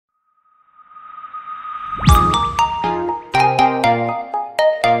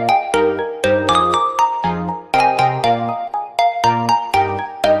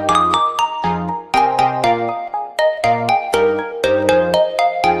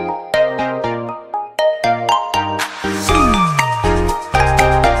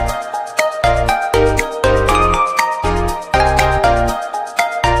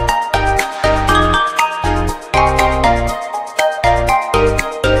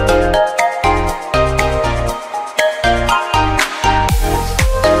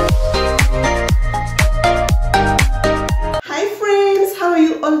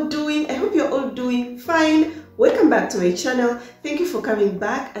my channel. Thank you for coming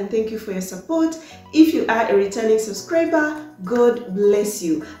back and thank you for your support. If you are a returning subscriber, God bless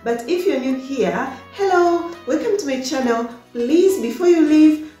you. But if you're new here, hello, welcome to my channel. Please, before you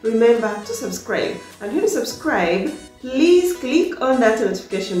leave, remember to subscribe. And when you subscribe, please click on that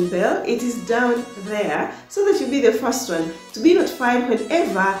notification bell. It is down there so that you'll be the first one to be notified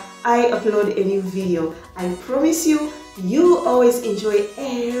whenever I upload a new video. I promise you, you always enjoy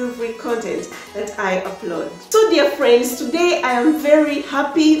every content that I upload. So dear friends, today I am very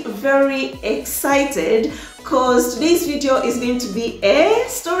happy, very excited because today's video is going to be a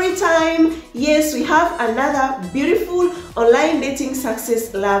story time. Yes, we have another beautiful online dating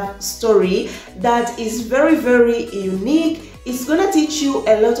success love story that is very, very unique. It's gonna teach you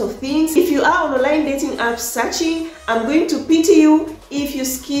a lot of things. If you are on online dating apps searching, I'm going to pity you if you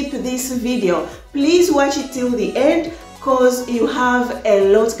skip this video. Please watch it till the end because you have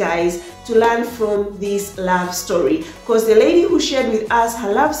a lot, guys, to learn from this love story. Because the lady who shared with us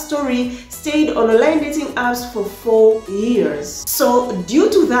her love story stayed on online dating apps for 4 years. So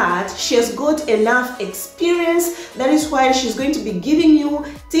due to that, she has got enough experience. That is why she's going to be giving you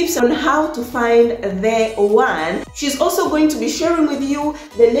tips on how to find the one. She's also going to be sharing with you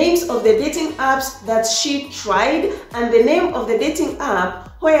the names of the dating apps that she tried and the name of the dating app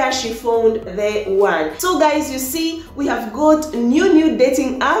where she found the one. So guys, you see, we have got new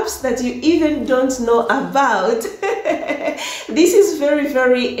dating apps that you even don't know about. This is very,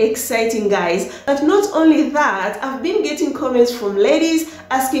 very exciting, guys. But not only that, I've been getting comments from ladies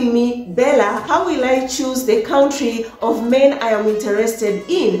asking me, Bella, how will I choose the country of men I am interested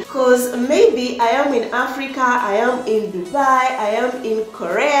in? Because maybe I am in Africa, I am in Dubai, I am in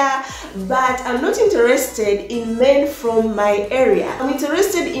Korea, but I'm not interested in men from my area. I'm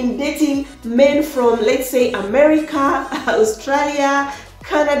interested in dating men from, let's say, America, Australia,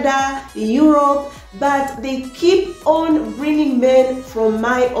 Canada, Europe, but they keep on bringing men from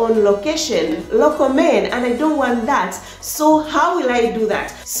my own location, local men, and I don't want that. So how will I do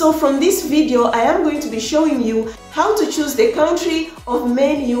that? So from this video, I am going to be showing you how to choose the country of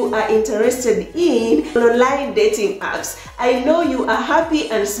men you are interested in on online dating apps. I know you are happy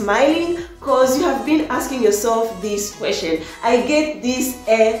and smiling because you have been asking yourself this question. I get this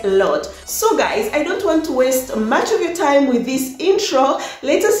a lot. So guys, I don't want to waste much of your time with this intro.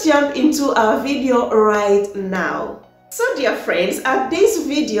 Let us jump into our video right now. So dear friends, today's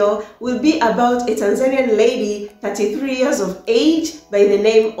video will be about a Tanzanian lady, 33 years of age, by the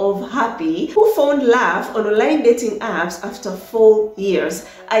name of Happy, who found love on online dating apps after 4 years.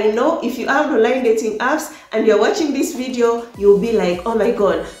 I know if you are on online dating apps and you're watching this video, you'll be like, oh my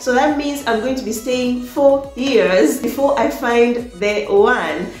god, so that means I'm going to be staying 4 years before I find the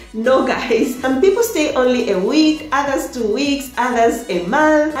one. No guys, some people stay only a week, others 2 weeks, others a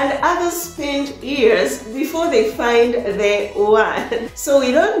month, and others spend years before they find the one. So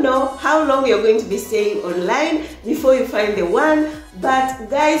we don't know how long you're going to be staying online before you find the one. But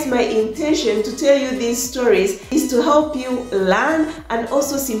guys, my intention to tell you these stories is to help you learn and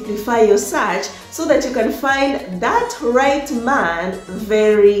also simplify your search so that you can find that right man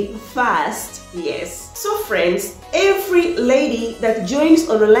very fast. Yes. So friends, every lady that joins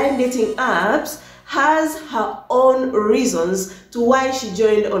on online dating apps has her own reasons to why she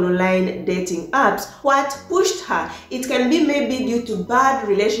joined on online dating apps. What pushed her? It can be maybe due to bad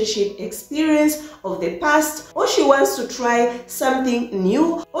relationship experience of the past, or she wants to try something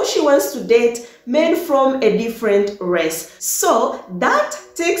new, or she wants to date men from a different race. So that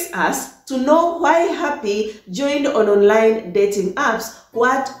takes us to know why Happy joined on online dating apps.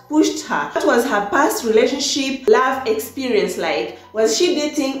 What pushed her? What was her past relationship love experience like? Was she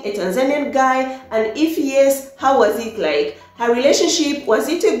dating a Tanzanian guy? And if yes, how was it like? Her relationship, was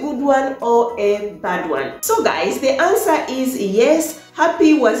it a good one or a bad one? So guys, the answer is yes.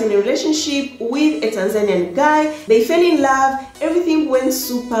 Happy was in a relationship with a Tanzanian guy. They fell in love. Everything went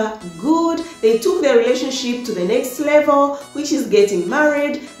super good. They took their relationship to the next level, which is getting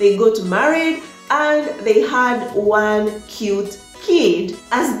married. They got married and they had one cute kid.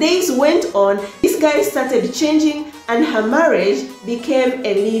 As days went on, this guy started changing and her marriage became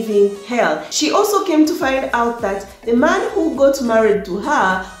a living hell. She also came to find out that the man who got married to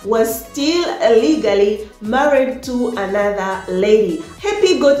her was still legally married to another lady.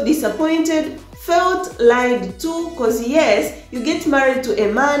 Happy got disappointed, felt lied to, because yes, you get married to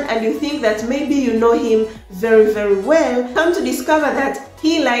a man and you think that maybe you know him very, very well. Come to discover that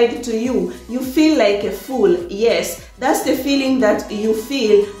he lied to you. You feel like a fool. Yes, that's the feeling that you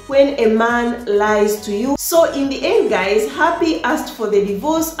feel when a man lies to you. So in the end, guys, Happy asked for the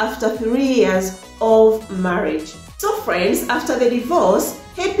divorce after 3 years of marriage. So friends, after the divorce,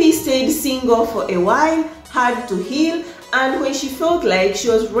 Happy stayed single for a while had to heal, and when she felt like she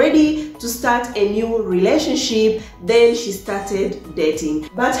was ready to start a new relationship, then she started dating.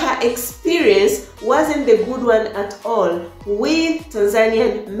 But her experience wasn't the good one at all with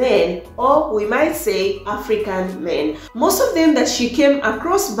Tanzanian men, or we might say African men. Most of them that she came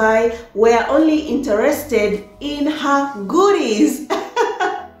across by were only interested in her goodies.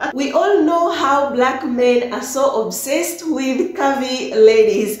 We all know how black men are so obsessed with curvy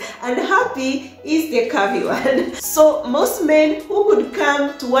ladies, and Happy is the curvy one. So most men who could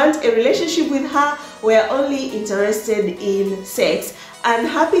come to want a relationship with her were only interested in sex. And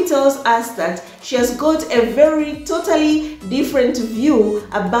Happy tells us that she has got a very totally different view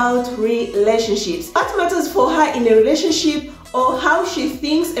about relationships. What matters for her in a relationship, or how she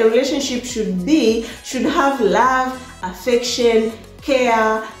thinks a relationship should be, should have love, affection,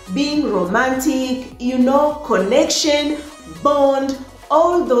 care, being romantic, connection, bond,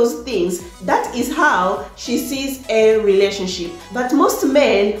 all those things. That is how she sees a relationship. But most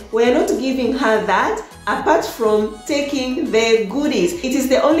men were not giving her that, apart from taking their goodies. It is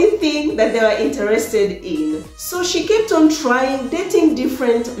the only thing that they were interested in. So she kept on trying, dating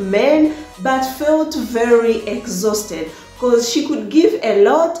different men, but felt very exhausted, because she could give a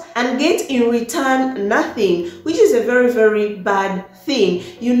lot and get in return nothing, which is a very, very bad thing.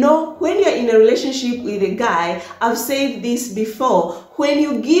 When you're in a relationship with a guy, I've said this before, when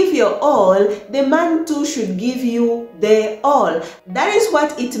you give your all, the man too should give you their all. That is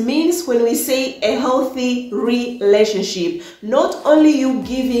what it means when we say a healthy relationship. Not only you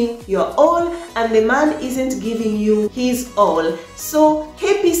giving your all and the man isn't giving you his all. So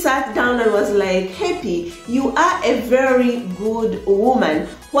Happy sat down and was like, Happy, you are a very good woman.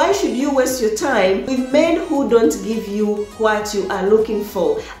 Why should you waste your time with men who don't give you what you are looking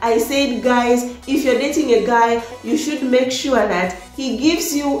for? I said, guys, if you're dating a guy, you should make sure that he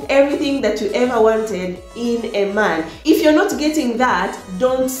gives you everything that you ever wanted in a man. If you're not getting that,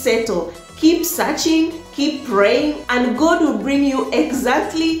 don't settle. Keep searching, keep praying, and God will bring you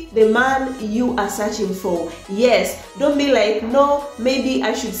exactly the man you are searching for. Yes, don't be like, no, maybe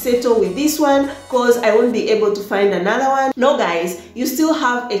I should settle with this one because I won't be able to find another one. No, guys, you still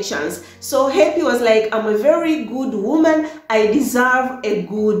have a chance. So Happy was like, I'm a very good woman, I deserve a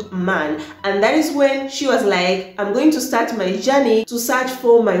good man. And that is when she was like, I'm going to start my journey to search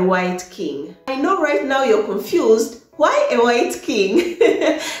for my white king. I know right now you're confused. Why a white king?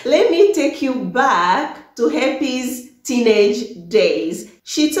 Let me take you back to Happy's teenage days.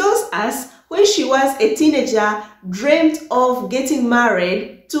 She tells us when she was a teenager, dreamt of getting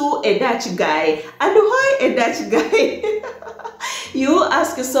married to a Dutch guy. And why a Dutch guy? You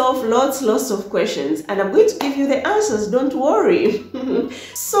ask yourself lots of questions, and I'm going to give you the answers, don't worry.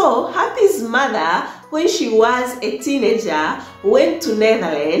 So Happy's mother, when she was a teenager, went to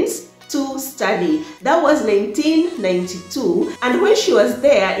Netherlands to study. That was 1992, and when she was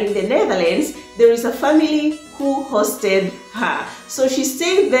there in the Netherlands, there is a family who hosted her. So she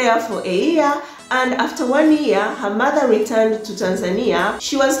stayed there for a year, and after 1 year, her mother returned to Tanzania.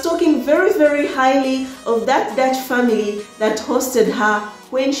 She was talking very highly of that Dutch family that hosted her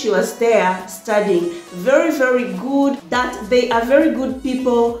when she was there studying. Very good, that they are very good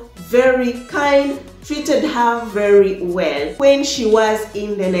people, very kind, treated her very well when she was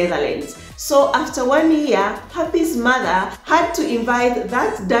in the Netherlands. So after 1 year, Happy's mother had to invite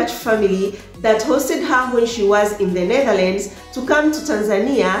that Dutch family that hosted her when she was in the Netherlands to come to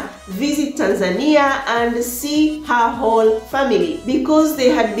Tanzania, visit Tanzania and see her whole family, because they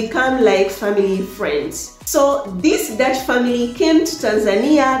had become like family friends. So this Dutch family came to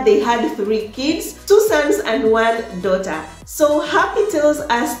Tanzania. They had 3 kids, 2 sons and 1 daughter. So Happy tells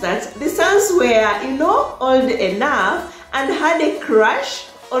us that the sons were, old enough and had a crush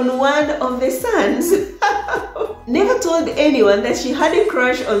on one of the sons. Never told anyone that she had a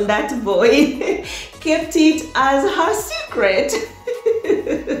crush on that boy. Kept it as her secret.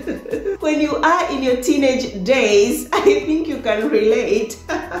 When you are in your teenage days, I think you can relate.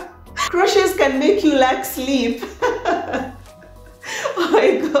 Crushes can make you lack sleep. Oh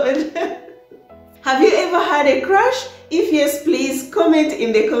my God. Have you ever had a crush? If yes, please comment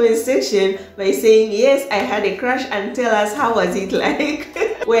in the comment section by saying, yes, I had a crush, and tell us how was it like.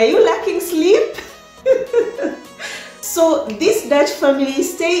 Were you lacking sleep? So this Dutch family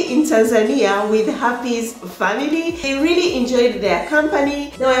stayed in Tanzania with Happy's family. They really enjoyed their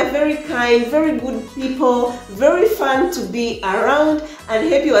company. They were very kind, very good people, very fun to be around, and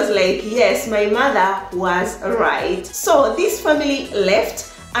Happy was like, yes, my mother was right. So this family left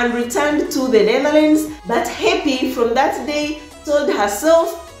and returned to the Netherlands, but Happy from that day told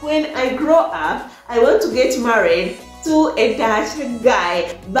herself, when I grow up, I want to get married to a Dutch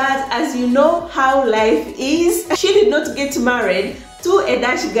guy. But as you know how life is, she did not get married to a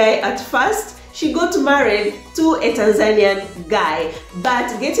Dutch guy at first. She got married to a Tanzanian guy,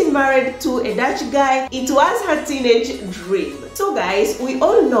 but getting married to a Dutch guy, it was her teenage dream. So guys, we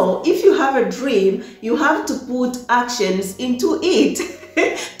all know if you have a dream, you have to put actions into it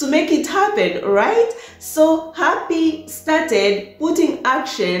to make it happen, right? So Happy started putting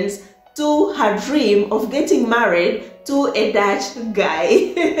actions to her dream of getting married to a Dutch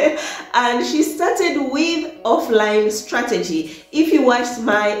guy. And she started with offline strategy. If you watched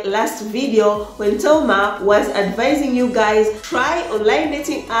my last video when Thelma was advising you guys, try online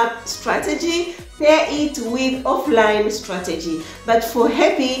dating app strategy, pair it with offline strategy. But for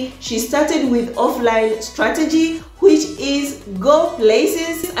Happy, she started with offline strategy, which is go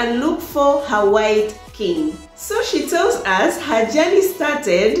places and look for her white king. So she tells us her journey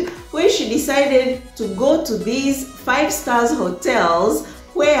started when she decided to go to these 5-star hotels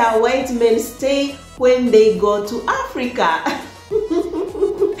where white men stay when they go to Africa.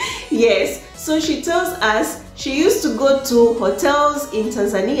 Yes, so she tells us she used to go to hotels in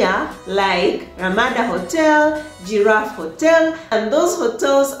Tanzania like Ramada Hotel, Giraffe Hotel, and those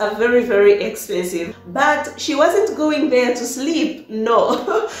hotels are very, very expensive. But she wasn't going there to sleep,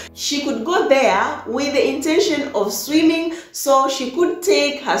 no. She could go there with the intention of swimming, so she could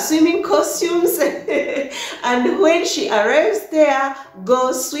take her swimming costumes and when she arrives there,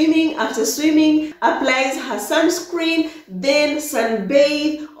 go swimming. After swimming, applies her sunscreen, then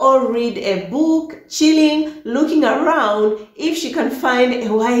sunbathe or read a book, chilling, looking around if she can find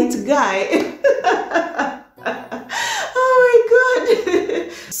a white guy. Oh my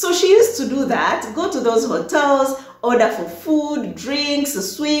god. So she used to do that, go to those hotels, order for food, drinks,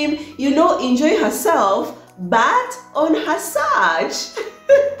 swim, you know, enjoy herself, but on her search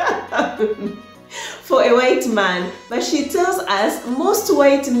for a white man. But she tells us most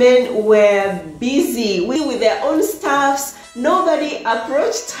white men were busy with their own stuffs. Nobody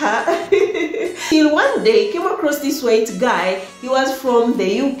approached her. Till one day came across this white guy. He was from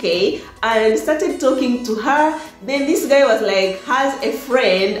the UK and started talking to her. Then this guy was like, has a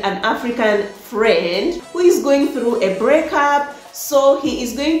friend, an African friend, who is going through a breakup. So he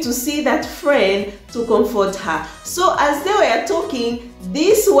is going to see that friend to comfort her. So as they were talking,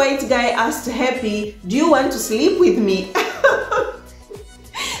 this white guy asked Happy, do you want to sleep with me?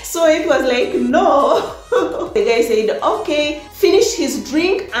 So it was like, no. The guy said, okay, finished his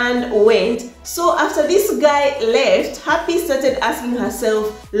drink and went. So after this guy left, Happy started asking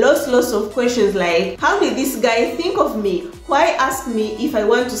herself lots of questions like, how did this guy think of me? Why ask me if I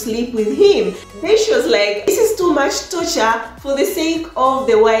want to sleep with him? Then she was like, this is too much torture for the sake of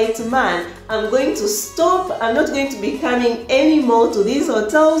the white man. I'm going to stop. I'm not going to be coming anymore to these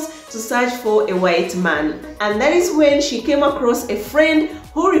hotels to search for a white man. And that is when she came across a friend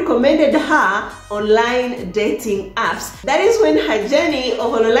who recommended her online dating apps. That is when her journey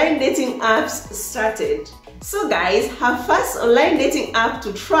of online dating apps started. So guys, her first online dating app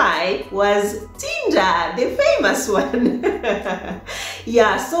to try was Tinder, the famous one.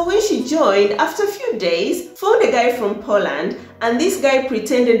 Yeah, so when she joined, after a few days, found a guy from Poland, and this guy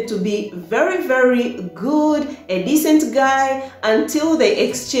pretended to be very good, a decent guy, until they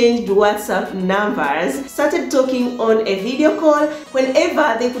exchanged WhatsApp numbers, started talking on a video call.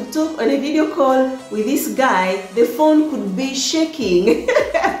 Whenever they could talk on a video call with this guy, the phone could be shaking.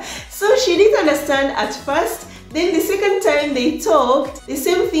 So she didn't understand at first. Then the second time they talked, the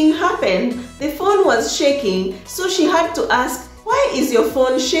same thing happened. The phone was shaking, so she had to ask, why is your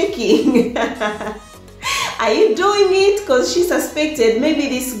phone shaking? Are you doing it? Because she suspected maybe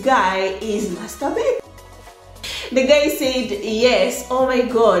this guy is masturbating. The guy said yes. Oh my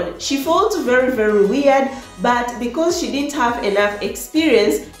god. She felt very weird, but because she didn't have enough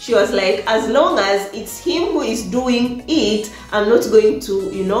experience, she was like, as long as it's him who is doing it, I'm not going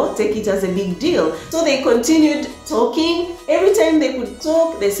to, you know, take it as a big deal. So they continued talking. Every time they could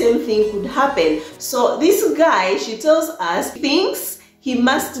talk, the same thing could happen. So this guy, she tells us, thinks he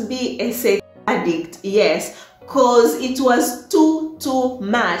must be a sex addict. Yes, because it was too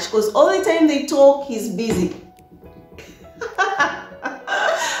much, because all the time they talk, he's busy.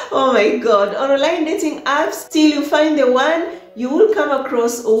 Oh my god, on online dating apps, till you find the one, you will come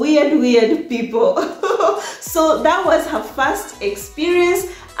across weird people. So that was her first experience,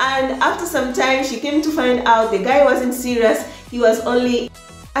 and after some time she came to find out the guy wasn't serious, he was only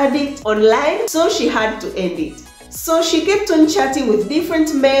addict online, so she had to end it. So she kept on chatting with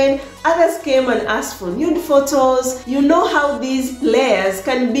different men. Others came and asked for nude photos. You know how these players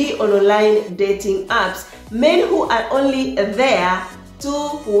can be on online dating apps. Men who are only there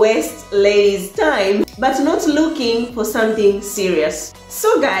to waste ladies' time, but not looking for something serious.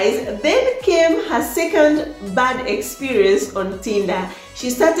 So guys, then came her second bad experience on Tinder. She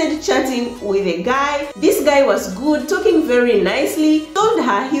started chatting with a guy. This guy was good, talking very nicely, told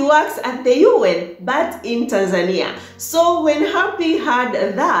her he works at the UN, but in Tanzania. So when Happy heard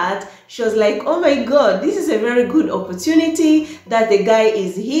that, she was like, oh my god, this is a very good opportunity that the guy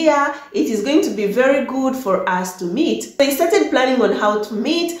is here. It is going to be very good for us to meet. So they started planning on how to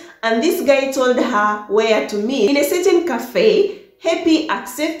meet, and this guy told her where to meet in a certain cafe. Happy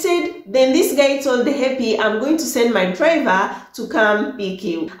accepted. Then this guy told Happy, I'm going to send my driver to come pick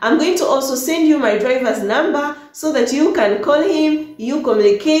you. I'm going to also send you my driver's number so that you can call him, you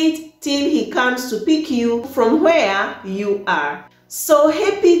communicate till he comes to pick you from where you are. So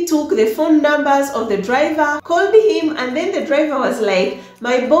Happy took the phone numbers of the driver, called him, and then the driver was like,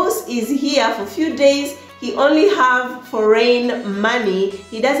 my boss is here for a few days. He only have foreign money.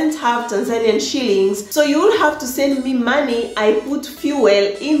 He doesn't have Tanzanian shillings. So you will have to send me money. I put fuel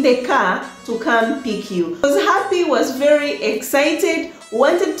in the car to come pick you. Because Happy was very excited,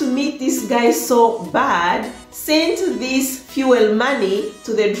 wanted to meet this guy so bad, sent this fuel money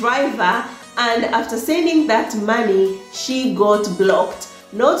to the driver, and after sending that money, she got blocked.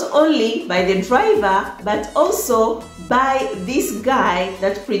 Not only by the driver, but also by this guy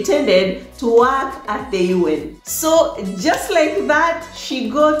that pretended to work at the UN. So just like that, she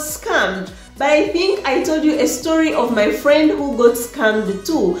got scammed. But I think I told you a story of my friend who got scammed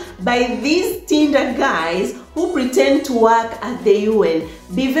too by these Tinder guys who pretend to work at the UN.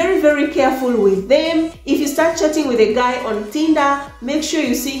 Be very, very careful with them. If you start chatting with a guy on Tinder, make sure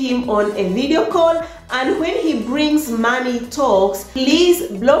you see him on a video call, and when he brings money talks, please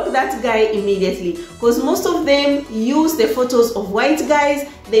block that guy immediately, because most of them use the photos of white guys.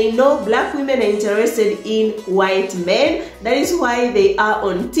 They know black women are interested in white men. That is why they are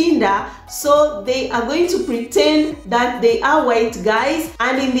on Tinder. So they are going to pretend that they are white guys,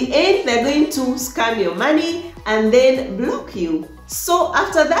 and in the end they're going to scam your money and then block you. So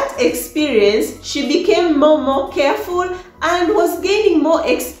after that experience, she became more careful and was gaining more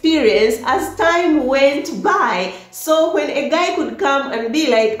experience as time went by. So when a guy could come and be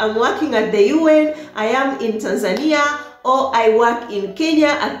like, I'm working at the UN, I am in Tanzania, or I work in Kenya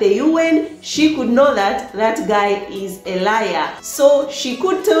at the UN, she could know that that guy is a liar. So she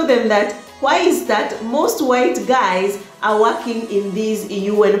could tell them that, why is that most white guys are working in these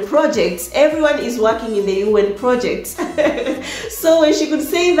UN projects? Everyone is working in the UN projects. So when she could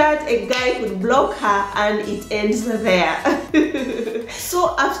say that, a guy could block her and it ends there.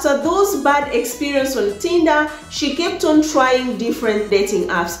 So after those bad experiences on Tinder, she kept on trying different dating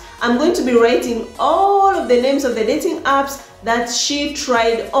apps. I'm going to be writing all of the names of the dating apps that she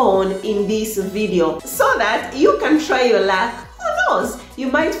tried on in this video so that you can try your luck. Who knows? You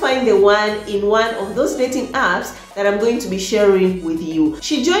might find the one in one of those dating apps that I'm going to be sharing with you.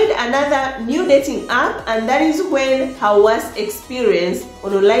 She joined another new dating app, and that is when her worst experience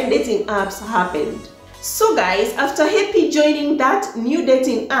on online dating apps happened. So guys, after Happy joining that new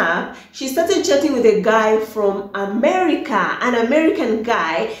dating app, she started chatting with a guy from America, an American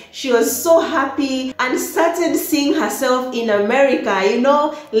guy. She was so happy and started seeing herself in America, you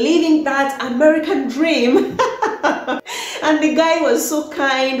know, living that American dream. And the guy was so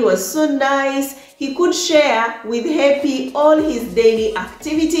kind, was so nice. He could share with Happy all his daily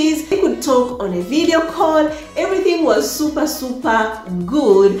activities. They could talk on a video call. Everything was super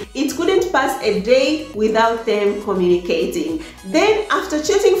good. It couldn't pass a day without them communicating. Then after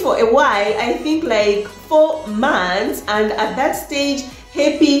chatting for a while, I think like 4 months, and at that stage,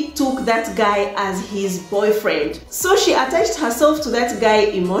 Happy took that guy as his boyfriend. So she attached herself to that guy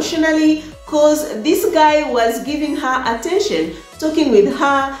emotionally, because this guy was giving her attention, talking with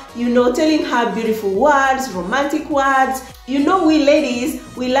her, you know, telling her beautiful words, romantic words. You know, we ladies,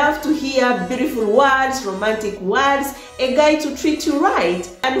 we love to hear beautiful words, romantic words, a guy to treat you right.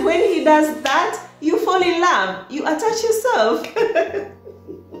 And when he does that, you fall in love, you attach yourself.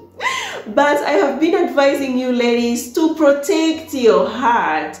 But I have been advising you ladies to protect your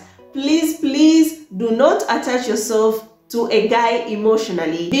heart. Please do not attach yourself to a guy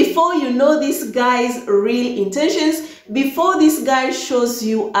emotionally before you know this guy's real intentions, before this guy shows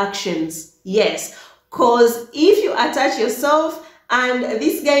you actions. Yes, because if you attach yourself and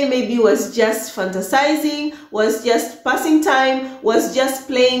this guy maybe was just fantasizing, was just passing time, was just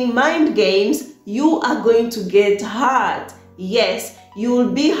playing mind games, you are going to get hurt. Yes, you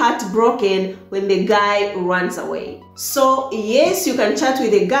will be heartbroken when the guy runs away. So yes, you can chat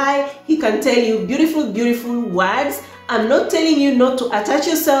with a guy, he can tell you beautiful words, I'm not telling you not to attach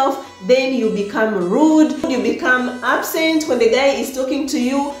yourself, then you become rude, you become absent when the guy is talking to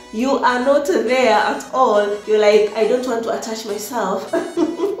you. You are not there at all. You're like, I don't want to attach myself.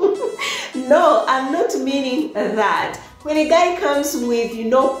 No, I'm not meaning that. When a guy comes with,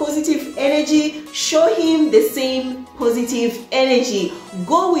 positive energy, show him the same positive energy.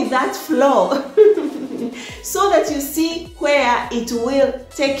 Go with that flow so that you see where it will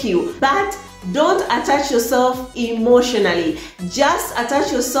take you. But don't attach yourself emotionally. Just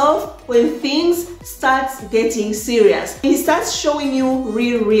attach yourself when things start getting serious. He starts showing you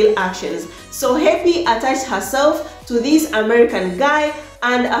real actions. So Happy attached herself to this American guy,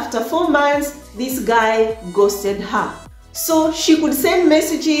 and after 4 months, this guy ghosted her. So she could send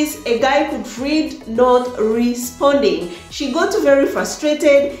messages, a guy could read, not responding. She got very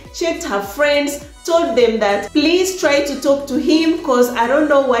frustrated, checked her friends, told them that please try to talk to him because I don't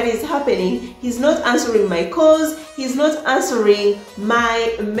know what is happening. He's not answering my calls, he's not answering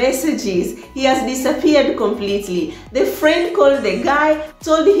my messages. He has disappeared completely. The friend called the guy,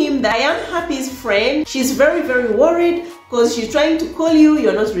 told him that I am Happy's friend. She's very worried because she's trying to call you,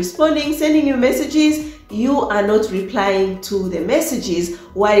 you're not responding, sending you messages, you are not replying to the messages.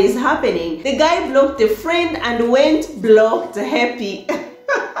 What is happening? The guy blocked the friend and went blocked Happy.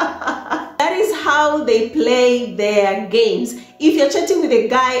 That is how they play their games. If you're chatting with a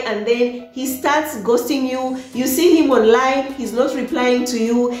guy and then he starts ghosting you, you see him online, he's not replying to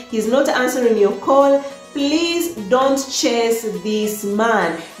you, he's not answering your call, please don't chase this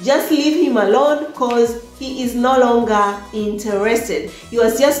man. Just leave him alone because he is no longer interested. You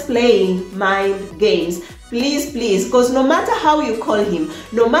are just playing mind games. Please, because no matter how you call him,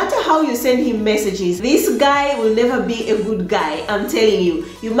 no matter how you send him messages, this guy will never be a good guy, I'm telling you.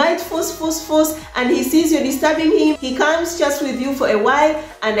 You might force, and he sees you're disturbing him, he comes just with you for a while,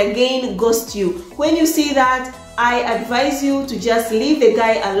 and again ghost you. When you see that, I advise you to just leave the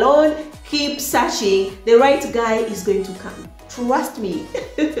guy alone, keep searching, the right guy is going to come. Trust me.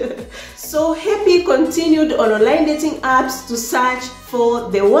 So Happy continued on online dating apps to search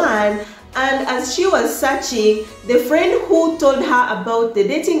for the one. And as she was searching, the friend who told her about the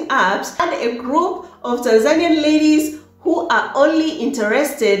dating apps had a group of Tanzanian ladies who are only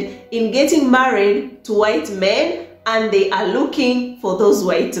interested in getting married to white men, and they are looking for those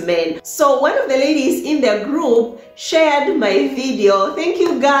white men. So one of the ladies in their group shared my video. Thank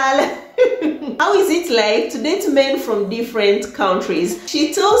you, girl. How is it like to date men from different countries?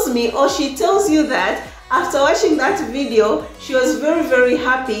 She tells me, or she tells you that after watching that video, she was very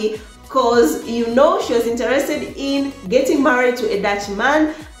happy because she was interested in getting married to a Dutch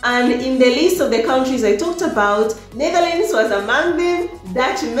man, and in the list of the countries I talked about, Netherlands was among them,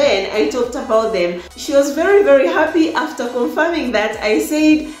 Dutch men, I talked about them. She was very happy after confirming that. I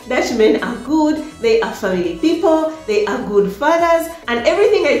said Dutch men are good, they are family people, they are good fathers, and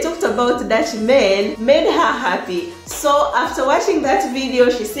everything I talked about Dutch men made her happy. So after watching that video,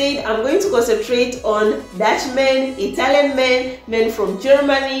 she said, I'm going to concentrate on Dutch men, Italian men, men from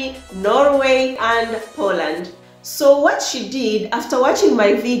Germany, Norway, and Poland. So what she did after watching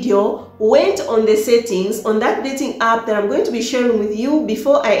my video, went on the settings on that dating app that I'm going to be sharing with you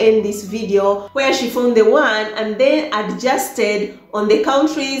before I end this video, where she found the one, and then adjusted on the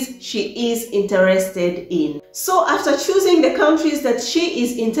countries she is interested in. So after choosing the countries that she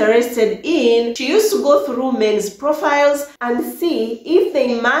is interested in, she used to go through men's profiles and see if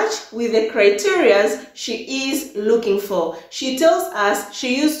they match with the criteria she is looking for. She tells us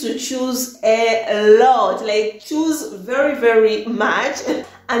she used to choose a lot, like choose very much,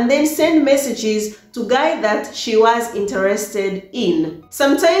 and then send messages to guys that she was interested in.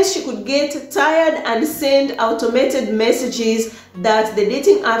 Sometimes she could get tired and send automated messages that the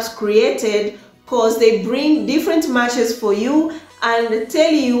dating apps created, because they bring different matches for you and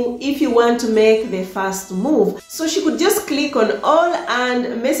tell you if you want to make the first move. So she could just click on all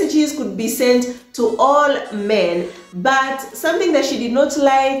and messages could be sent to all men. But something that she did not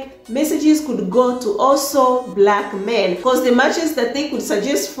like, messages could go to also black men, because the matches that they could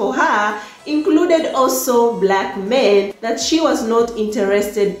suggest for her included also black men that she was not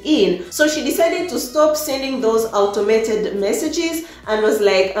interested in. So she decided to stop sending those automated messages and was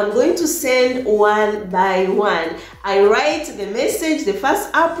like, I'm going to send one by one. I write the message, the first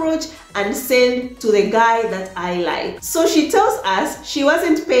approach, and send to the guy that I like. So she tells us she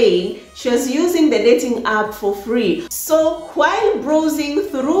wasn't paying, she was using the dating app for free. So while browsing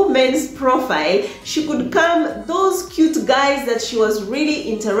through men's profile, she could come those cute guys that she was really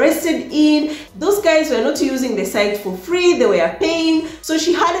interested in. Those guys were not using the site for free, they were paying. So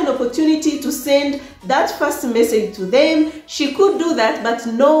she had an opportunity to send that first message to them. She could do that,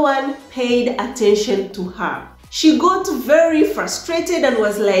 but no one paid attention to her. She got very frustrated and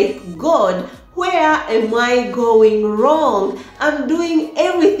was like, God, where am I going wrong? I'm doing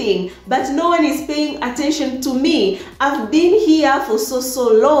everything, but no one is paying attention to me. I've been here for so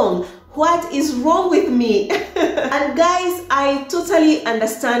long. What is wrong with me? And guys, I totally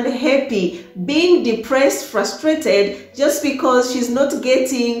understand Happy being depressed, frustrated just because she's not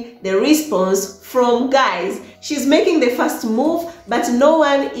getting the response from guys. She's making the first move, but no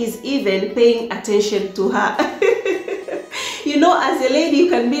one is even paying attention to her. You know, as a lady, you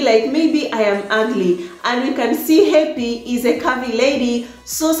can be like, maybe I am ugly, and we can see Happy is a curvy lady.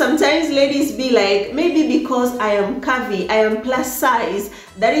 So sometimes ladies be like, maybe because I am curvy, I am plus size,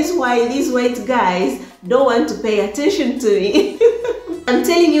 that is why these white guys don't want to pay attention to me. I'm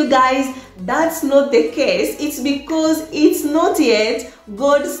telling you guys, that's not the case. It's because it's not yet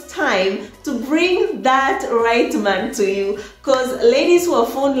God's time to bring that right man to you. Because ladies who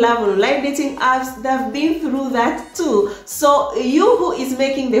have found love on online dating apps, they've been through that too. So you who is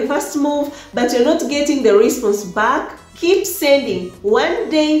making the first move but you're not getting the response back, keep sending. One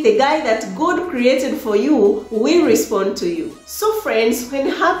day the guy that God created for you will respond to you. So friends, when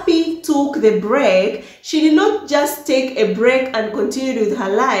Happy took the break, she did not just take a break and continue with her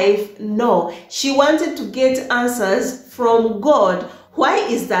life. No, she wanted to get answers from God. Why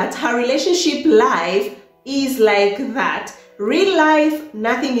is that? Her relationship life is like that. Real life,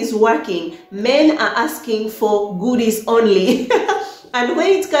 nothing is working. Men are asking for goodies only. And when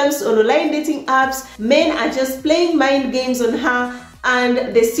it comes to online dating apps, men are just playing mind games on her,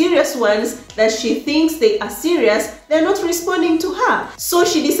 and the serious ones that she thinks they are serious, they're not responding to her. So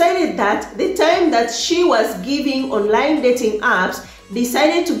she decided that the time that she was giving online dating apps,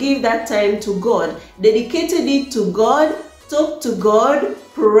 decided to give that time to God, dedicated it to God, talked to God,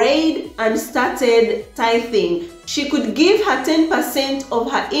 prayed, and started tithing. She could give her 10% of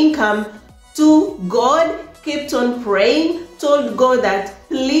her income to God, kept on praying, told God that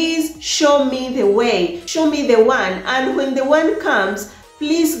please show me the way, show me the one, and when the one comes,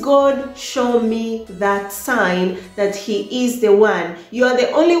 please God show me that sign that he is the one. You are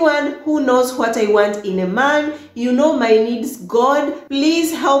the only one who knows what I want in a man. You know my needs, God,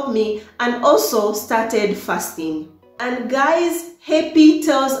 please help me. And also started fasting. And guys, Happy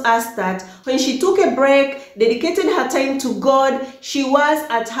tells us that when she took a break, dedicated her time to God, she was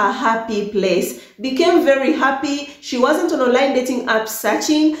at her happy place, became very happy. She wasn't on online dating apps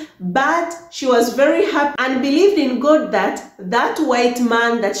searching, but she was very happy and believed in God that that white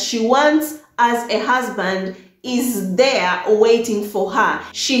man that she wants as a husband is there waiting for her.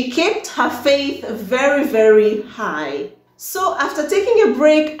 She kept her faith very, very high. So after taking a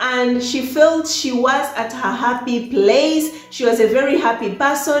break and she felt she was at her happy place, she was a very happy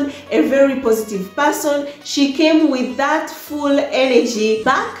person, a very positive person, she came with that full energy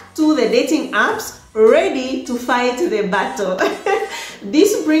back to the dating apps, ready to fight the battle.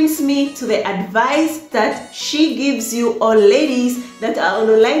 This brings me to the advice that she gives you all ladies that are on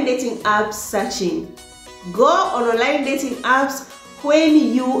online dating apps searching. Go on online dating apps when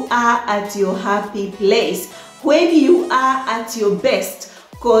you are at your happy place, when you are at your best,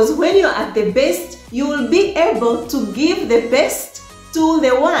 because when you're at the best, you will be able to give the best to the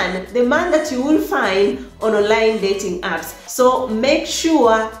one, the man that you will find on online dating apps. So make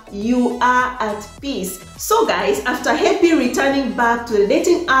sure you are at peace. So guys, after Happy returning back to the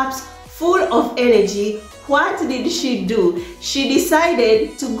dating apps full of energy, what did she do? She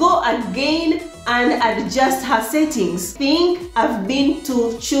decided to go again and adjust her settings. Think I've been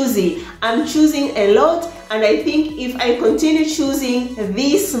too choosy. I'm choosing a lot, and I think if I continue choosing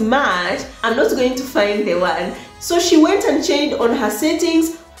this much, I'm not going to find the one. So she went and changed on her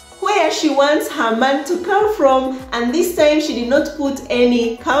settings where she wants her man to come from, and this time she did not put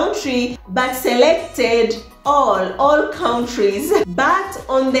any country but selected all countries. But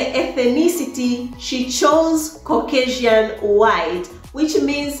on the ethnicity, she chose Caucasian white, which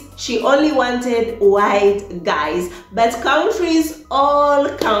means she only wanted white guys, but countries, all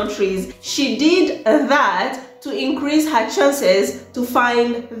countries. She did that to increase her chances to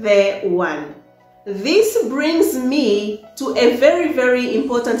find the one. This brings me to a very, very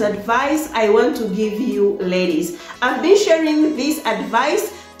important advice I want to give you ladies. I've been sharing this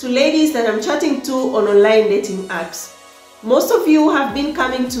advice to ladies that I'm chatting to on online dating apps. Most of you have been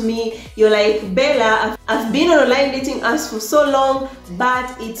coming to me, you're like, Bella, I've been on online dating apps for so long,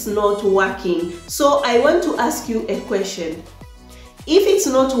 but it's not working. So I want to ask you a question. If it's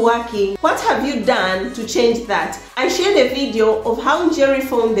not working, what have you done to change that? I shared a video of how Jerry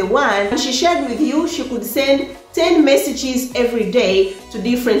found the one, and she shared with you she could send 10 messages every day to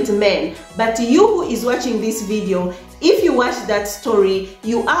different men. But you who is watching this video, If you watch that story,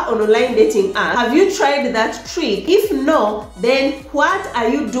 you are on online dating app. Have you tried that trick? If no, then what are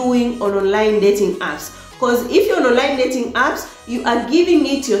you doing on online dating apps? Because if you're on online dating apps, you are giving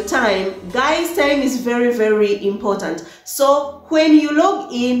it your time. Guys, time is very, very important. So when you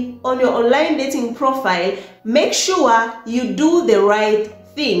log in on your online dating profile, make sure you do the right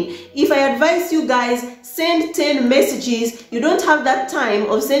thing. If I advise you guys, send 10 messages. You don't have that time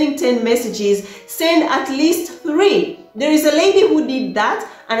of sending 10 messages. Send at least 3. There is a lady who did that,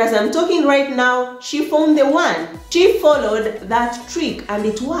 and as I'm talking right now, she found the one. She followed that trick and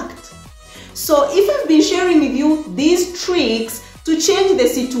it worked. So if I've been sharing with you these tricks to change the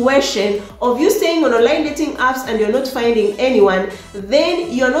situation of you staying on online dating apps and you're not finding anyone,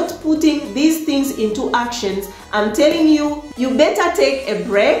 then you're not putting these things into actions. I'm telling you, you better take a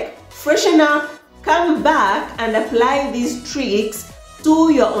break, freshen up, come back and apply these tricks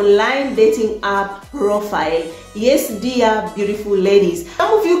to your online dating app profile. Yes, dear beautiful ladies.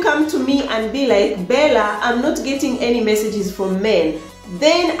 Some of you come to me and be like, Bella, I'm not getting any messages from men.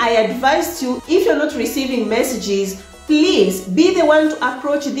 Then I advise you, if you're not receiving messages, please be the one to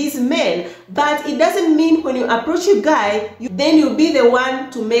approach these men. But it doesn't mean when you approach a guy, then you'll be the one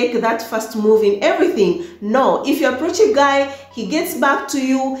to make that first move in everything. No, if you approach a guy, he gets back to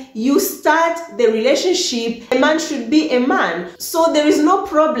you, you start the relationship. A man should be a man. So there is no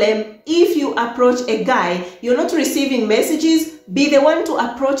problem if you approach a guy, you're not receiving messages, be the one to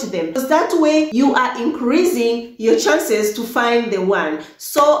approach them. Because that way you are increasing your chances to find the one.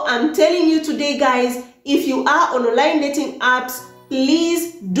 So I'm telling you today, guys, if you are on online dating apps,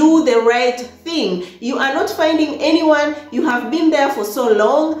 please do the right thing. You are not finding anyone, you have been there for so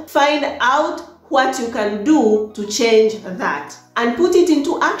long. Find out what you can do to change that and put it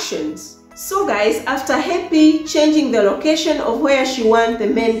into actions. So guys, after Happy changing the location of where she wants the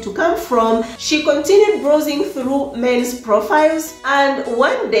men to come from, she continued browsing through men's profiles, and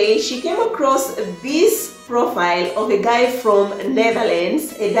one day she came across this profile of a guy from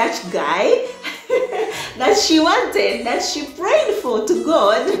Netherlands, a Dutch guy that she wanted, that she prayed for to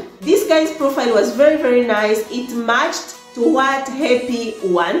God. This guy's profile was very, very nice. It matched to what Happy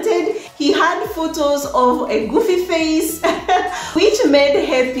wanted. He had photos of a goofy face which made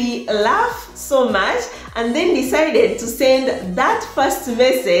Happy laugh so much, and then decided to send that first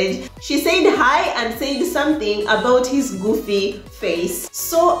message. She said hi and said something about his goofy face.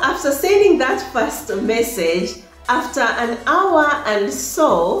 So after sending that first message, after an hour and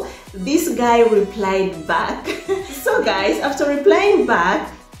so, this guy replied back. So guys, after replying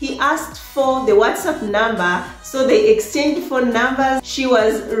back, he asked for the WhatsApp number, so they exchanged phone numbers. She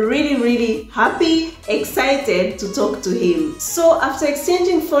was really, really happy, excited to talk to him. So after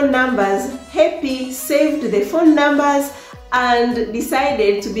exchanging phone numbers, Happy saved the phone numbers and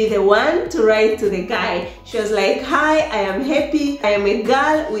decided to be the one to write to the guy. She was like, hi, I am Happy, I am a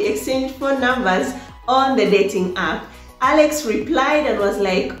girl. We exchanged phone numbers on the dating app. Alex replied and was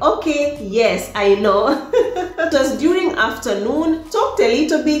like, okay, yes, I know. It was during afternoon, talked a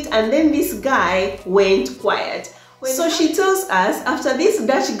little bit, and then this guy went quiet. So she tells us, after this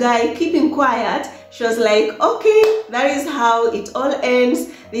Dutch guy keeping quiet, she was like, okay, that is how it all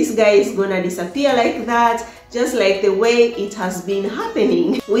ends. This guy is gonna disappear like that, just like the way it has been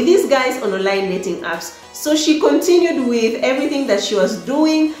happening with these guys on online dating apps. So she continued with everything that she was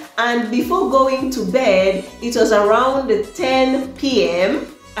doing, and before going to bed, it was around 10 p.m.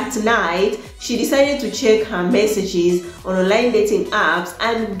 at night, she decided to check her messages on online dating apps,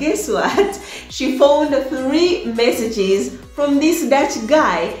 and guess what? She found 3 messages from this Dutch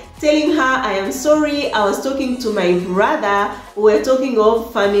guy telling her, I am sorry, I was talking to my brother, we were talking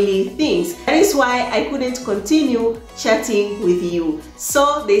of family things. That is why I couldn't continue chatting with you.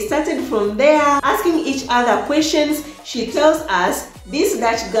 So they started from there, asking each other questions. She tells us this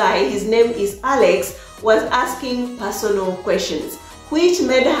Dutch guy, his name is Alex, was asking personal questions, which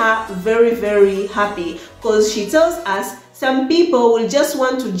made her very, very happy, because she tells us some people will just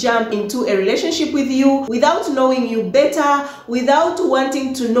want to jump into a relationship with you without knowing you better, without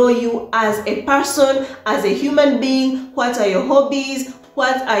wanting to know you as a person, as a human being. What are your hobbies?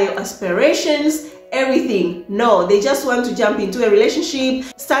 What are your aspirations? Everything. No, they just want to jump into a relationship,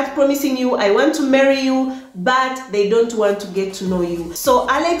 start promising you, I want to marry you, but they don't want to get to know you. So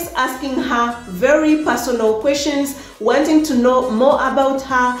Alex asking her very personal questions, wanting to know more about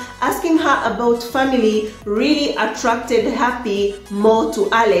her, asking her about family, really attracted Happy more to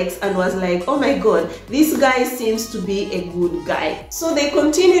Alex, and was like, oh my god, this guy seems to be a good guy. So they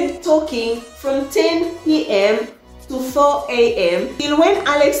continued talking from 10 p.m. to 4 a.m. till when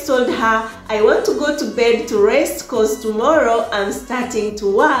Alex told her, I want to go to bed to rest because tomorrow I'm starting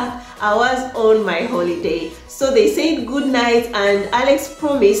to work. I was on my holiday. So they said good night and Alex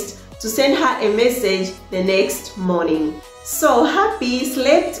promised to send her a message the next morning. So Happy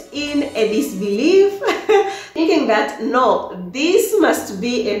slept in a disbelief, thinking that no, this must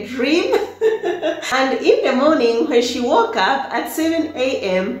be a dream. And in the morning when she woke up at 7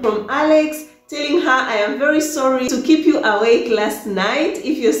 a.m. from Alex telling her, I am very sorry to keep you awake last night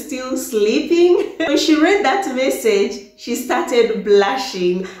if you're still sleeping. When she read that message, she started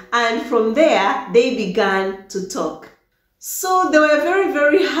blushing, and from there they began to talk. So they were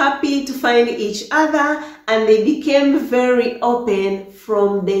very happy to find each other, and they became very open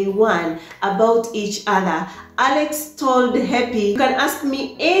from day one about each other. Alex told Happy, you can ask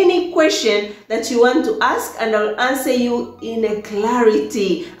me any question that you want to ask and I'll answer you in a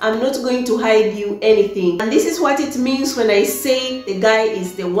clarity. I'm not going to hide you anything. And this is what it means when I say the guy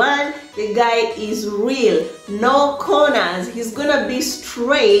is the one, the guy is real. No corners. He's gonna be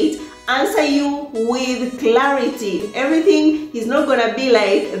straight, answer you with clarity. Everything, he's not gonna be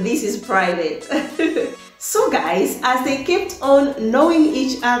like, this is private. So guys, as they kept on knowing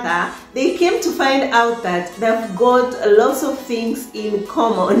each other, they came to find out that they've got lots of things in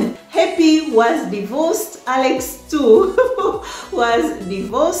common. Happy was divorced, Alex too was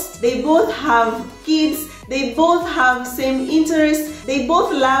divorced. They both have kids, they both have same interests, they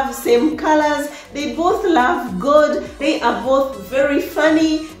both love same colors, they both love God, they are both very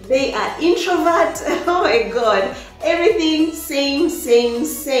funny, they are introvert. Oh my God, everything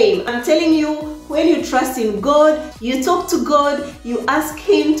same. I'm telling you, when you trust in God, you talk to God, you ask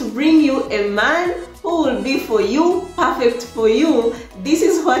Him to bring you a man who will be for you, perfect for you. This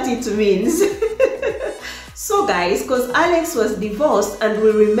is what it means. So guys, because Alex was divorced and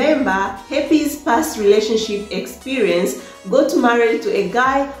we remember Happy's past relationship experience, got married to a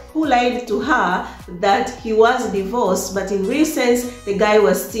guy who lied to her that he was divorced, but in real sense the guy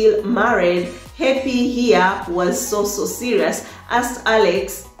was still married. Happy here was so serious, asked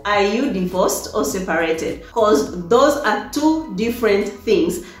Alex, are you divorced or separated? Because those are two different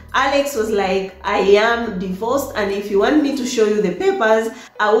things. Alex was like, I am divorced, and if you want me to show you the papers,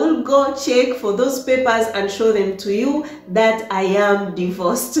 I will go check for those papers and show them to you that I am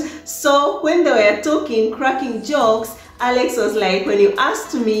divorced. So when they were talking, cracking jokes, Alex was like, when you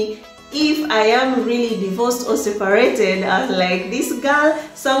asked me if I am really divorced or separated, I was like, this girl,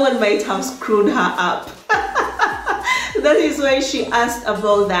 someone might have screwed her up. That is why she asked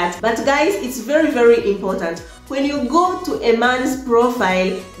about that. But guys, it's very important. When you go to a man's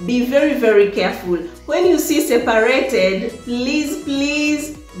profile, be very careful. When you see separated,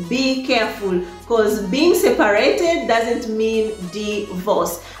 please be careful, because being separated doesn't mean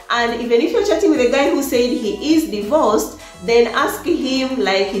divorce. And even if you're chatting with a guy who said he is divorced, then ask him,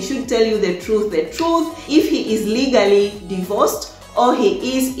 like, he should tell you the truth, if he is legally divorced or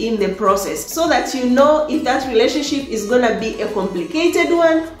he is in the process, so that you know if that relationship is gonna be a complicated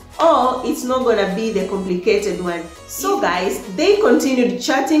one or it's not gonna be the complicated one. So guys, they continued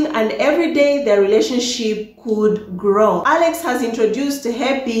chatting, and every day their relationship could grow. Alex has introduced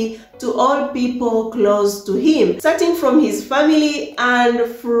Happy to all people close to him, starting from his family and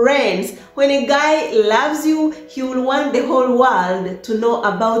friends. When a guy loves you, he will want the whole world to know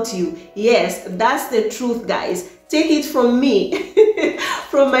about you. Yes, that's the truth, guys. Take it from me,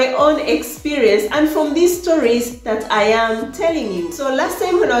 from my own experience and from these stories that I am telling you. So last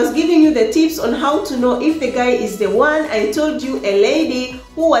time when I was giving you the tips on how to know if the guy is the one, I told you a lady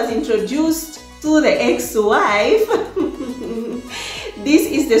who was introduced to the ex-wife. This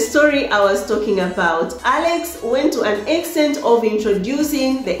is the story I was talking about. Alex went to an extent of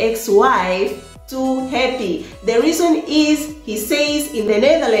introducing the ex-wife to Happy. The reason is, he says in the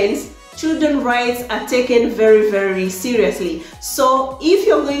Netherlands, children's rights are taken very seriously. So if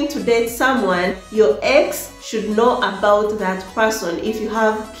you're going to date someone, your ex should know about that person if you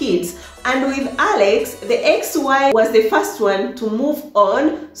have kids. And with Alex, the ex-wife was the first one to move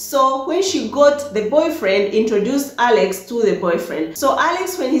on. So when she got the boyfriend, introduced Alex to the boyfriend. So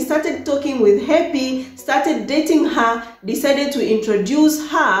Alex, when he started talking with Happy, started dating her, decided to introduce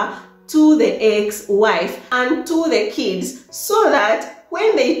her to the ex-wife and to the kids, so that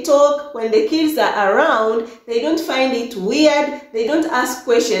when they talk, when the kids are around, they don't find it weird, they don't ask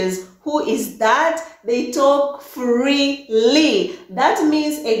questions. Who is that? They talk freely. That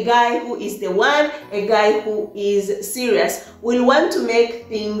means a guy who is the one, a guy who is serious, will want to make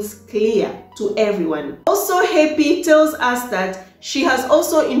things clear to everyone. Also, Happy tells us that she has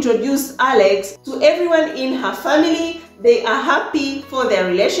also introduced Alex to everyone in her family, they are happy for their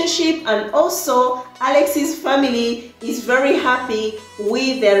relationship, and also Alex's family is very happy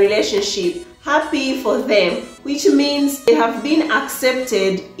with their relationship, happy for them, which means they have been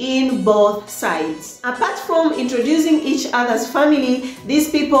accepted in both sides. Apart from introducing each other's family, these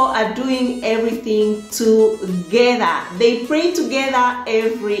people are doing everything together. They pray together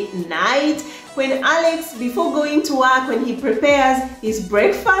every night. When Alex, before going to work, when he prepares his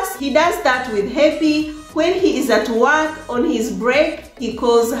breakfast, he does that with Happy. When he is at work on his break, he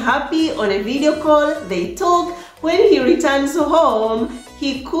calls Happy on a video call, they talk. When he returns home,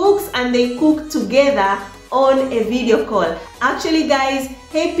 he cooks and they cook together on a video call. Actually guys,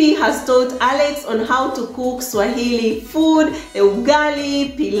 Happy has taught Alex on how to cook Swahili food,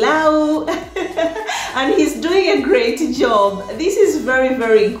 ugali, pilau, and he's doing a great job. This is very,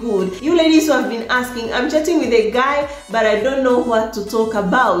 very good. You ladies who have been asking, I'm chatting with a guy, but I don't know what to talk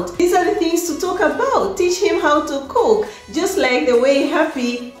about. These are the things to talk about. Teach him how to cook, just like the way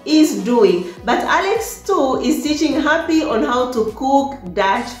Happy is doing. But Alex too is teaching Happy on how to cook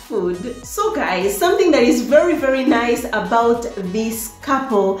Dutch food. So guys, something that is very, very nice about this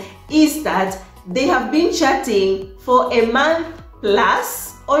couple is that they have been chatting for a month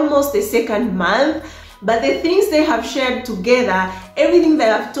plus, almost the second month, but the things they have shared together, everything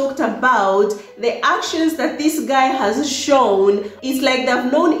that I've talked about, the actions that this guy has shown, it's like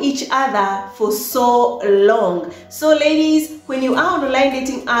they've known each other for so long. So ladies, when you are on online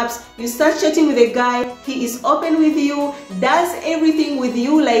dating apps, you start chatting with a guy, he is open with you, does everything with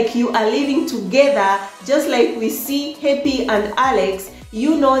you like you are living together, just like we see Happy and Alex,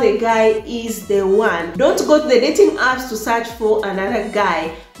 you know the guy is the one. Don't go to the dating apps to search for another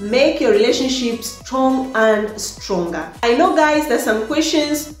guy. Make your relationship strong and stronger. I know guys, there's some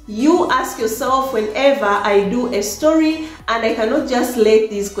questions you ask yourself whenever I do a story, and I cannot just let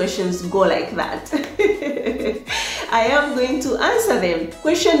these questions go like that. I am going to answer them.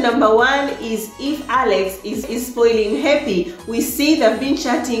 Question number one is if Alex is spoiling Happy. We see they've been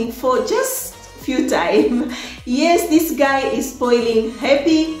chatting for just few time. Yes, this guy is spoiling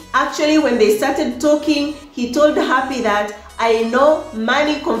Happy. Actually, when they started talking, he told Happy that I know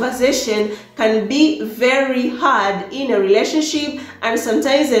money conversation can be very hard in a relationship, and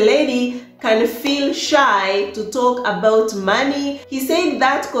sometimes a lady can feel shy to talk about money. He said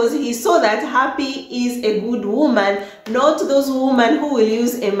that because he saw that Happy is a good woman, not those women who will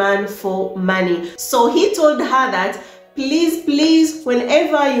use a man for money. So he told her that please,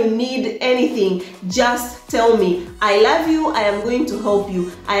 whenever you need anything, just tell me. I love you, I am going to help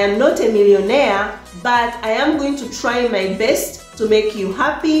you. I am not a millionaire, but I am going to try my best to make you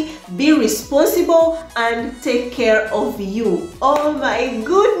happy, be responsible, and take care of you. Oh my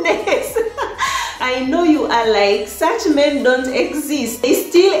goodness. I know you are like, such men don't exist. They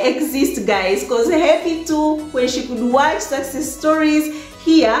still exist guys, because Happy too, when she could watch success stories,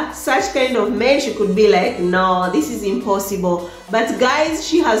 here, such kind of men, she could be like, no, this is impossible. But guys,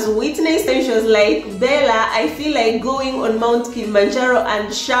 she has witnessed, and she was like, Bella, I feel like going on Mount Kilimanjaro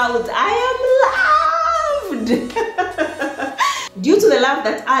and shout, I am loved. Due to the love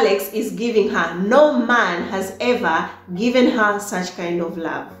that Alex is giving her, no man has ever given her such kind of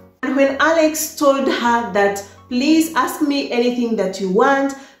love. And when Alex told her that, please ask me anything that you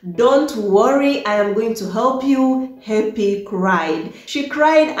want, don't worry, I am going to help you, Happy cried. She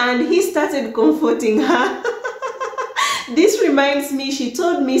cried and he started comforting her. This reminds me, she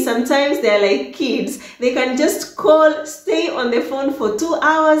told me sometimes they're like kids. They can just call, stay on the phone for 2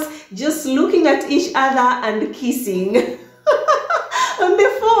 hours, just looking at each other and kissing. On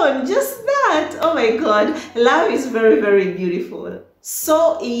the phone, just that. Oh my God, love is very, very beautiful.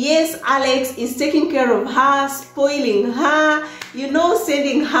 So yes, Alex is taking care of her, spoiling her, you know,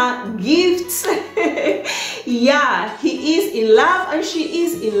 sending her gifts. Yeah, he is in love and she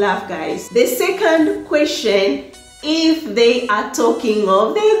is in love, guys. The second question, if they are talking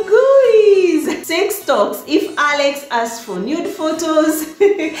of the goodies, sex talks. If Alex asks for nude photos,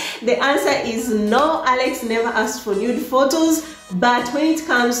 the answer is no, Alex never asked for nude photos. But when it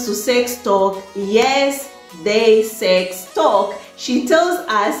comes to sex talk, yes, they sex talk. She tells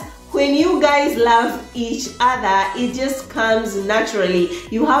us, when you guys love each other, it just comes naturally.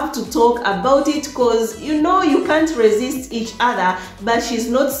 You have to talk about it because you know you can't resist each other. But she's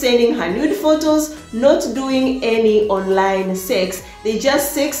not sending her nude photos, not doing any online sex. They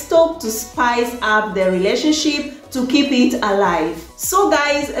just sex talk to spice up their relationship, to keep it alive. So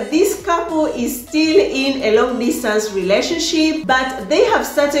guys, this couple is still in a long distance relationship, but they have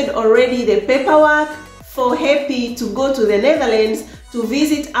started already the paperwork for Happy to go to the Netherlands to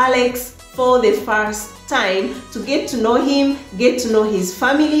visit Alex for the first time to get to know him, get to know his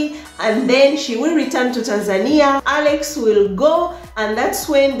family, and then she will return to Tanzania. Alex will go, and that's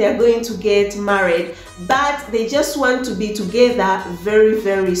when they're going to get married. But they just want to be together very,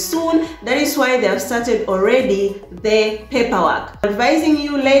 very soon. That is why they have started already the paperwork. Advising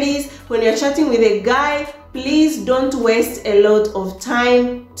you ladies, when you're chatting with a guy, please don't waste a lot of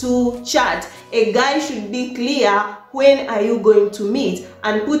time to chat. A guy should be clear when are you going to meet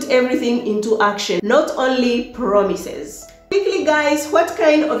and put everything into action, not only promises. Quickly guys, what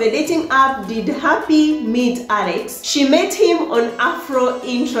kind of a dating app did Happy meet Alex? She met him on Afro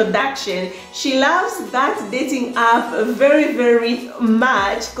Introduction. She loves that dating app very, very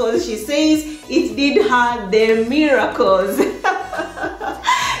much because she says it did her the miracles.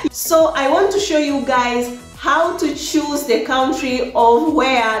 So I want to show you guys how to choose the country of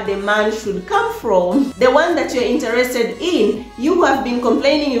where the man should come from, the one that you're interested in. You who have been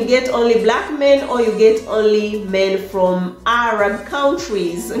complaining you get only black men or you get only men from Arab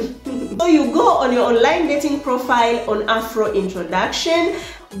countries. So you go on your online dating profile on Afro Introduction,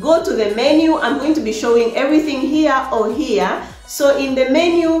 go to the menu. I'm going to be showing everything here or here. So in the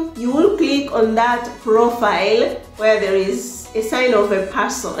menu, you will click on that profile where there is a sign of a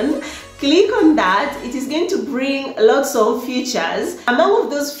person. Click on that. It is going to bring lots of features. Among of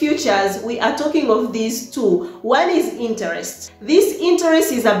those features, we are talking of these two. One is interest. This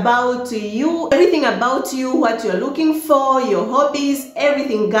interest is about you, everything about you, what you're looking for, your hobbies,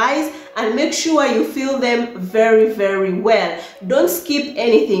 everything guys, and make sure you fill them very, very well. Don't skip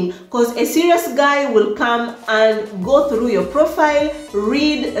anything, because a serious guy will come and go through your profile,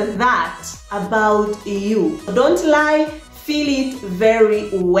 read that about you. Don't lie. Feel it very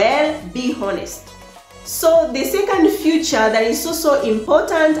well, be honest. So the second feature that is so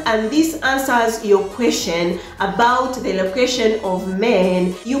important, and this answers your question about the location of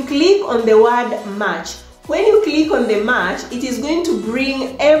men, you click on the word match. When you click on the match, it is going to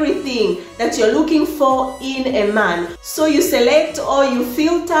bring everything that you're looking for in a man. So you select or you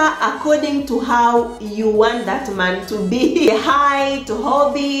filter according to how you want that man to be. The height,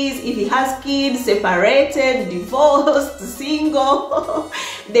 hobbies, if he has kids, separated, divorced, single.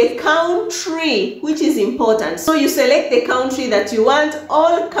 The country, which is important. So you select the country that you want.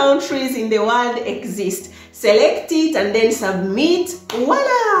 All countries in the world exist. Select it and then submit.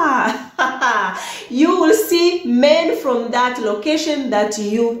 Voila! You will see men from that location that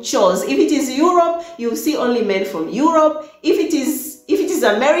you chose. If it is Europe, you will see only men from Europe. If it is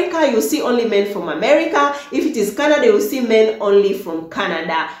America, you will see only men from America. If it is Canada, you will see men only from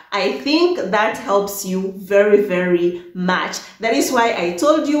Canada. I think that helps you very, very much. That is why I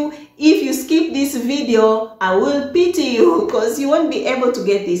told you, if you skip this video, I will pity you because you won't be able to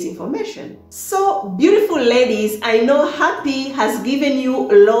get this information. So beautiful ladies, I know Happy has given you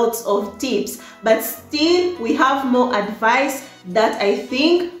lots of tips, but still we have more advice that I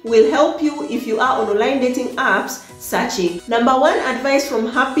think will help you if you are on online dating apps searching. Number one advice from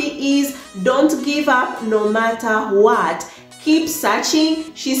Happy is don't give up no matter what. Keep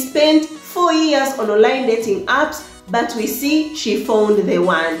searching. She spent 4 years on online dating apps, but we see she found the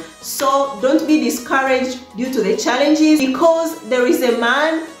one. So don't be discouraged due to the challenges, because there is a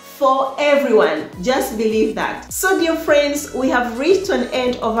man for everyone. Just believe that. So dear friends, we have reached an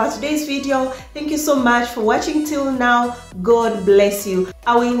end of our today's video. Thank you so much for watching till now. God bless you.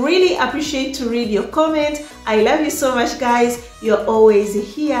 I will really appreciate to read your comment. I love you so much guys. You're always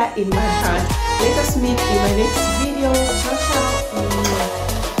here in my heart. Let us meet in my next video. Ciao, ciao.